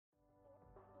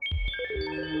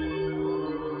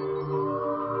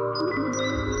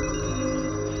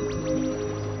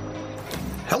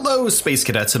Hello, Space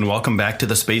Cadets, and welcome back to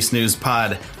the Space News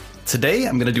Pod. Today,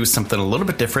 I'm going to do something a little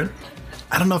bit different.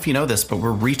 I don't know if you know this, but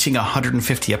we're reaching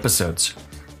 150 episodes.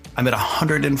 I'm at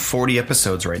 140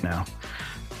 episodes right now.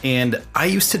 And I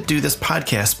used to do this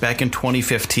podcast back in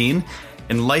 2015,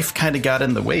 and life kind of got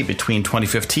in the way between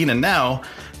 2015 and now,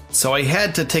 so I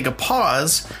had to take a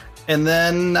pause, and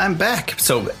then I'm back.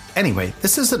 So anyway,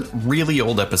 this is a really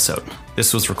old episode.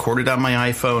 This was recorded on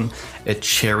my iPhone at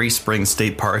Cherry Springs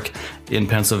State Park in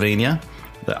Pennsylvania.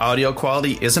 The audio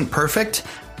quality isn't perfect,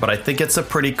 but I think it's a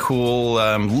pretty cool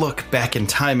look back in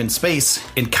time and space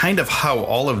and kind of how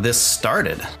all of this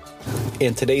started.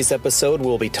 In today's episode,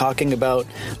 we'll be talking about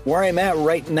where I'm at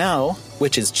right now,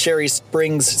 which is Cherry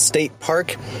Springs State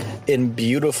Park in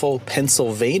beautiful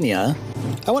Pennsylvania.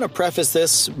 I want to preface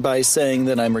this by saying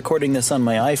that I'm recording this on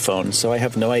my iPhone, so I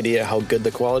have no idea how good the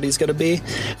quality is going to be,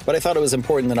 but I thought it was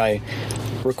important that I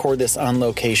record this on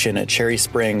location at Cherry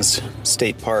Springs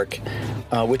State Park,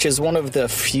 which is one of the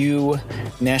few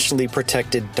nationally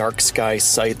protected dark sky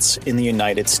sites in the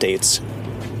United States.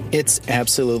 It's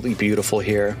absolutely beautiful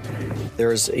here.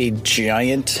 There's a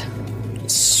giant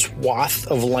swath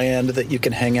of land that you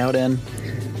can hang out in,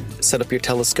 set up your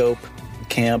telescope,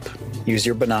 camp, use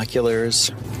your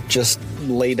binoculars, just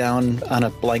lay down on a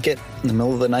blanket in the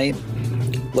middle of the night,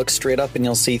 look straight up and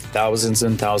you'll see thousands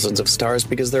and thousands of stars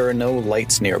because there are no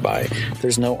lights nearby.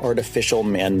 There's no artificial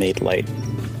man-made light.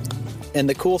 And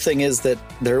the cool thing is that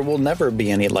there will never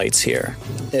be any lights here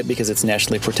because it's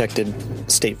nationally protected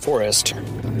state forest.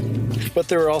 But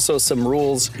there are also some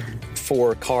rules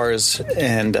for cars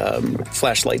and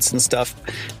flashlights and stuff.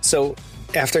 So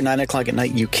after 9 o'clock at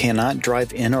night, you cannot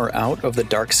drive in or out of the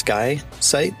dark sky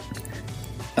site.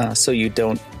 So you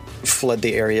don't flood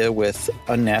the area with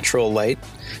unnatural light,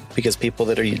 because people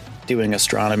that are doing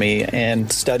astronomy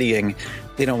and studying,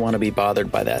 they don't want to be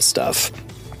bothered by that stuff.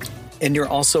 And you're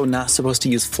also not supposed to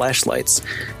use flashlights.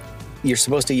 You're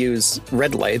supposed to use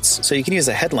red lights, so you can use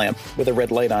a headlamp with a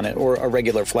red light on it or a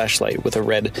regular flashlight with a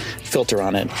red filter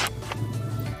on it.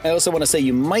 I also want to say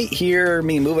you might hear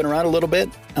me moving around a little bit.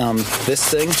 This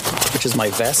thing, which is my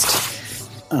vest,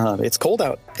 it's cold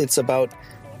out. It's about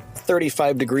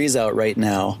 35 degrees out right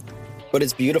now, but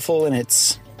it's beautiful and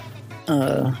it's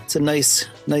a nice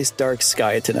dark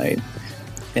sky tonight.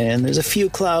 And there's a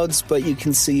few clouds, but you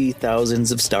can see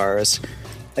thousands of stars.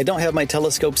 I don't have my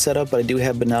telescope set up, but I do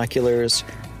have binoculars,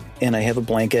 and I have a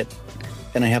blanket,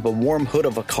 and I have a warm hood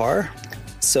of a car.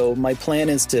 So my plan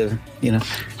is to,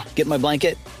 get my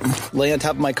blanket, lay on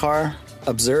top of my car,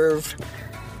 observe,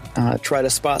 try to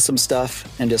spot some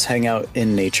stuff, and just hang out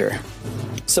in nature.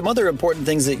 Some other important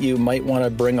things that you might want to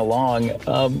bring along,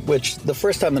 which the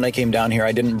first time that I came down here,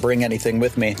 I didn't bring anything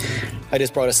with me. I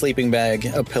just brought a sleeping bag,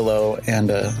 a pillow, and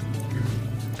a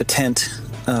tent,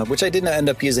 which I didn't end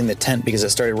up using the tent because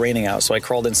it started raining out, so I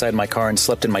crawled inside my car and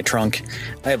slept in my trunk.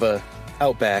 I have a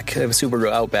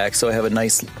Subaru Outback, so I have a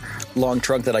nice long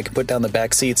trunk that I can put down the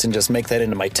back seats and just make that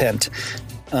into my tent.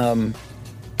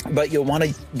 But you'll want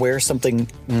to wear something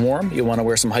warm. You'll want to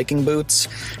wear some hiking boots.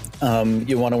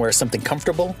 You want to wear something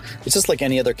comfortable. It's just like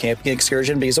any other camping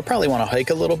excursion because you'll probably want to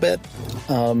hike a little bit.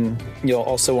 You'll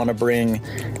also want to bring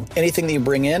anything that you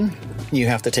bring in, you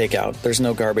have to take out. There's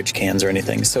no garbage cans or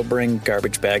anything. So bring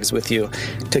garbage bags with you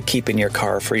to keep in your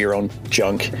car for your own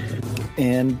junk.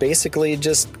 And basically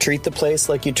just treat the place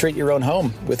like you treat your own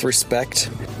home, with respect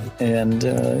and,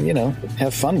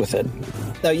 have fun with it.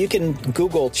 Now, you can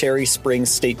Google Cherry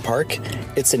Springs State Park.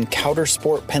 It's in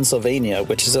Coudersport, Pennsylvania,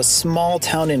 which is a small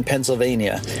town in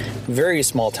Pennsylvania. Very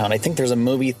small town. I think there's a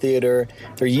movie theater.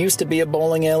 There used to be a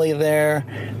bowling alley there.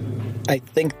 I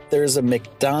think there's a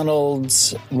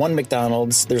McDonald's,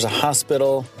 there's a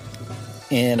hospital,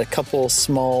 and a couple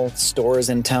small stores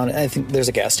in town. I think there's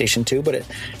a gas station too, but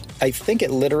I think it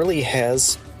literally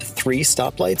has 3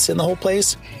 stoplights in the whole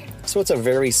place. So it's a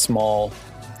very small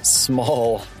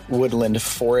woodland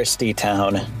foresty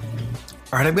town. All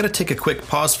right, I'm going to take a quick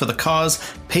pause for the cause,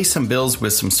 pay some bills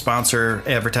with some sponsor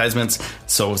advertisements.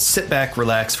 So sit back,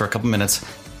 relax for a couple minutes,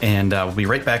 and we'll be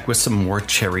right back with some more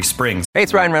Cherry Springs. Hey,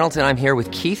 it's Ryan Reynolds, and I'm here with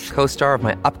Keith, co-star of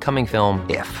my upcoming film,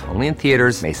 If, only in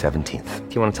theaters May 17th.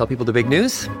 Do you want to tell people the big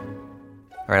news?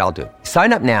 All right, I'll do it.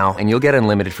 Sign up now and you'll get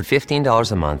unlimited for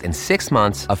 $15 a month and 6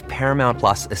 months of Paramount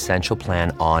Plus Essential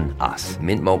Plan on us.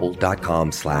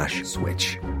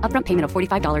 MintMobile.com/switch. Upfront payment of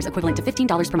 $45 equivalent to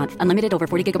 $15 per month. Unlimited over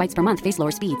 40 gigabytes per month. Face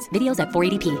lower speeds. Videos at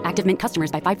 480p. Active Mint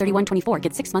customers by 531.24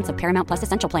 get 6 months of Paramount Plus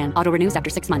Essential Plan. Auto renews after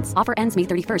 6 months. Offer ends May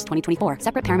 31st, 2024.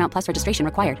 Separate Paramount Plus registration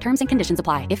required. Terms and conditions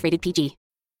apply if rated PG.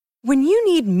 When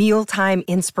you need mealtime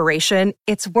inspiration,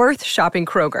 it's worth shopping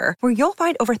Kroger, where you'll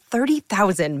find over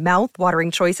 30,000 mouth-watering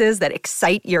choices that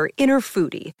excite your inner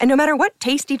foodie. And no matter what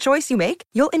tasty choice you make,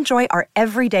 you'll enjoy our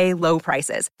everyday low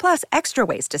prices, plus extra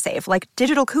ways to save, like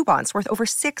digital coupons worth over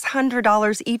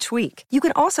 $600 each week. You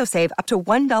can also save up to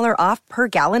 $1 off per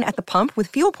gallon at the pump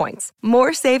with fuel points.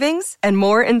 More savings and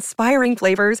more inspiring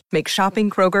flavors make shopping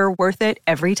Kroger worth it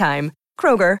every time.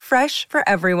 Kroger, fresh for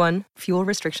everyone. Fuel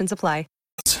restrictions apply.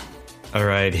 All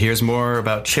right, here's more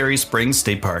about Cherry Springs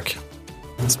State Park.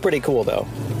 It's pretty cool, though.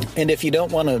 And if you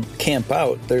don't want to camp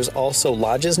out, there's also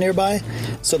lodges nearby.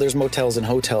 So there's motels and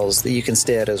hotels that you can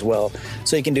stay at as well.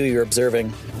 So you can do your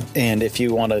observing. And if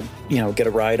you want to, get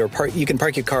a ride or you can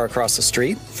park your car across the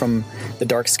street from the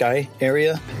dark sky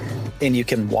area. And you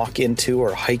can walk into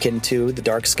or hike into the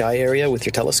dark sky area with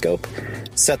your telescope.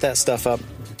 Set that stuff up.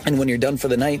 And when you're done for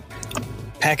the night,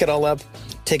 pack it all up,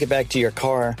 take it back to your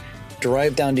car,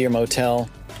 drive down to your motel,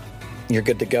 you're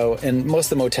good to go. And most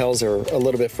of the motels are a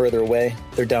little bit further away.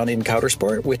 They're down in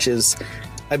Coudersport, which is,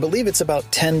 I believe it's about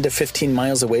 10 to 15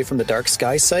 miles away from the dark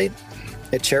sky site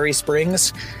at Cherry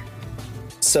Springs.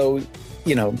 So,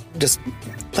 just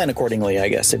plan accordingly, I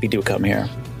guess, if you do come here.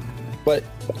 But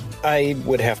I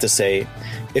would have to say,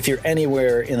 if you're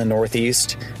anywhere in the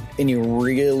Northeast and you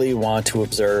really want to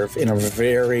observe in a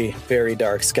very, very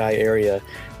dark sky area,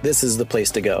 this is the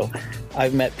place to go.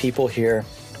 I've met people here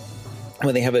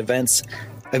when they have events.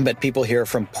 I've met people here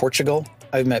from Portugal.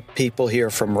 I've met people here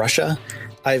from Russia.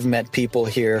 I've met people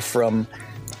here from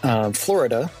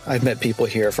Florida. I've met people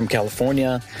here from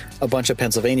California, a bunch of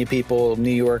Pennsylvania people, New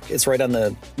York. It's right on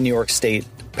the New York State,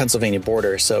 Pennsylvania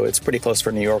border, so it's pretty close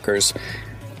for New Yorkers.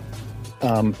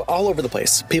 All over the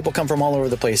place. People come from all over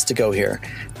the place to go here.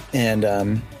 And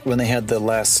when they had the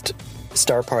last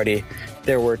Star Party,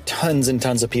 there were tons and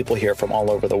tons of people here from all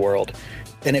over the world.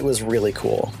 And it was really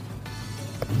cool.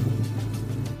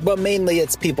 But mainly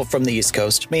it's people from the East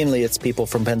Coast. Mainly it's people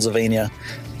from Pennsylvania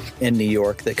and New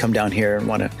York that come down here and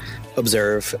want to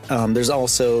observe. There's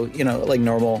also, like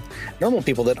normal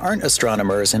people that aren't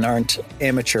astronomers and aren't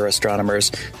amateur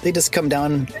astronomers. They just come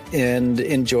down and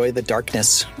enjoy the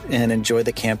darkness and enjoy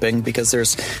the camping because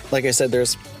there's, like I said,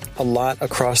 there's a lot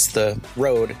across the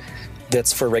road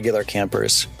that's for regular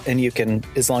campers. And you can,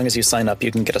 as long as you sign up,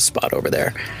 you can get a spot over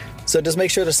there. So just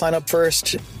make sure to sign up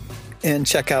first and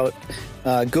check out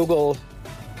Google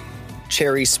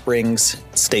Cherry Springs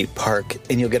State Park,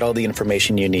 and you'll get all the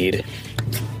information you need.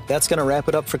 That's going to wrap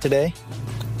it up for today.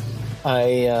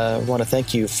 I want to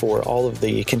thank you for all of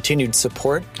the continued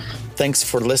support. Thanks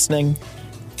for listening.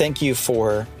 Thank you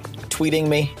for tweeting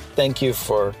me. Thank you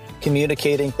for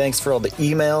communicating. Thanks for all the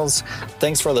emails.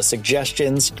 Thanks for all the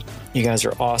suggestions. You guys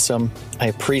are awesome. I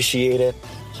appreciate it.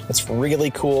 It's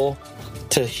really cool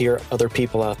to hear other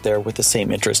people out there with the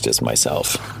same interest as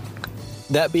myself.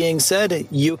 That being said,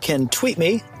 you can tweet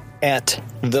me at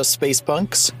The Space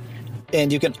Punks,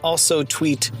 and you can also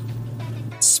tweet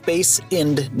Space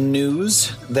End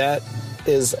News. That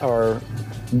is our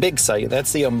big site.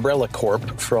 That's the umbrella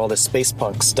corp for all the space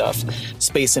punk stuff.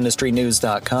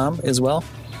 SpaceIndustryNews.com as well.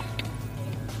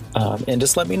 And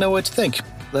just let me know what you think.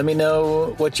 Let me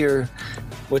know what you're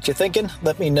thinking.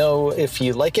 Let me know if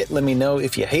you like it. Let me know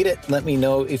if you hate it. Let me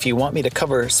know if you want me to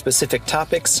cover specific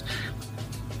topics.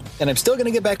 And I'm still going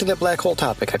to get back to that black hole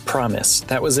topic, I promise.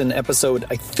 That was in episode,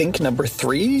 I think, number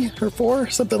 3 or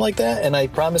 4, something like that. And I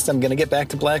promised I'm going to get back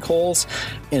to black holes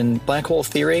and black hole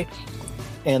theory.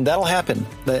 And that'll happen.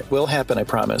 That will happen, I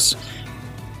promise.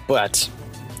 But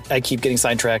I keep getting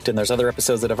sidetracked, and there's other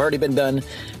episodes that have already been done.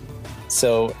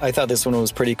 So I thought this one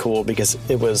was pretty cool because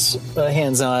it was a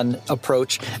hands-on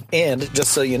approach. And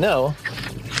just so you know,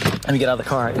 let me get out of the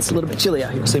car. It's a little bit chilly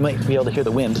out here, so you might be able to hear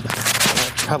the wind.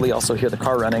 Probably also hear the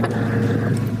car running.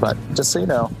 But just so you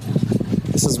know,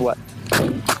 this is what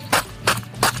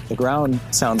the ground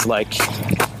sounds like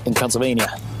in Pennsylvania.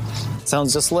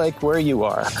 Sounds just like where you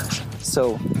are.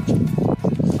 So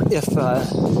if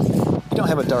you don't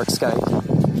have a dark sky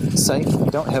site, you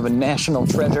don't have a national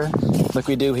treasure like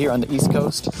we do here on the East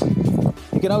Coast,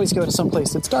 you can always go to some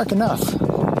place that's dark enough.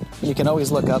 You can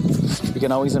always look up, you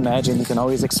can always imagine, you can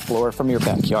always explore from your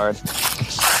backyard.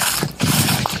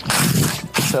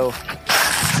 So,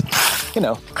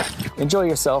 enjoy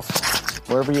yourself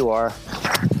wherever you are.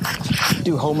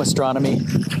 Do home astronomy.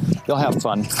 You'll have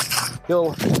fun.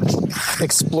 You'll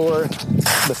explore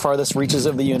the farthest reaches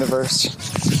of the universe.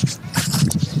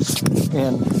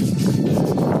 And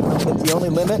the only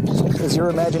limit is your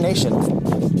imagination.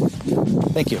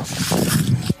 Thank you.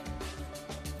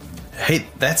 Hey,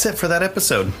 that's it for that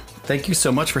episode. Thank you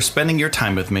so much for spending your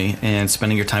time with me and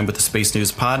spending your time with the Space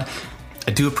News Pod.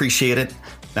 I do appreciate it.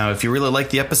 Now, if you really like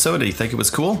the episode and you think it was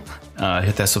cool,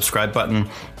 hit that subscribe button.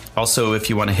 Also, if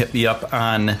you want to hit me up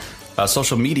on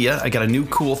social media, I got a new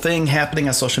cool thing happening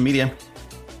on social media.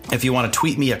 If you want to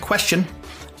tweet me a question,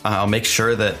 I'll make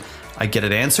sure that I get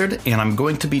it answered. And I'm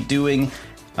going to be doing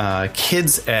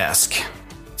Kids Ask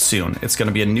soon. It's going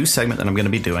to be a new segment that I'm going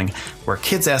to be doing where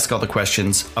kids ask all the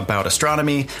questions about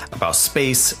astronomy, about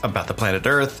space, about the planet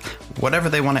Earth, whatever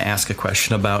they want to ask a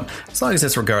question about, as long as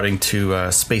it's regarding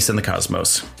to space and the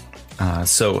cosmos.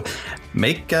 So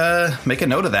make a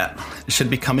note of that. It should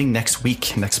be coming next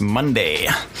week, next Monday,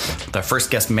 with our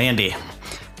first guest, Mandy.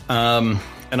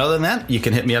 And other than that, you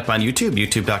can hit me up on YouTube,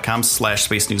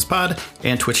 youtube.com/Space News Pod,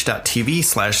 and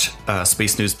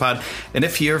twitch.tv/Space News Pod. And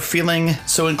if you're feeling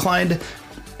so inclined,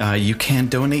 you can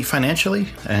donate financially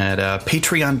at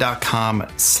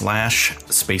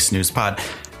patreon.com/Space News Pod.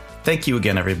 Thank you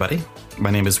again, everybody. My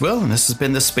name is Will, and this has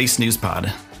been the Space News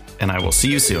Pod, and I will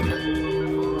see you soon.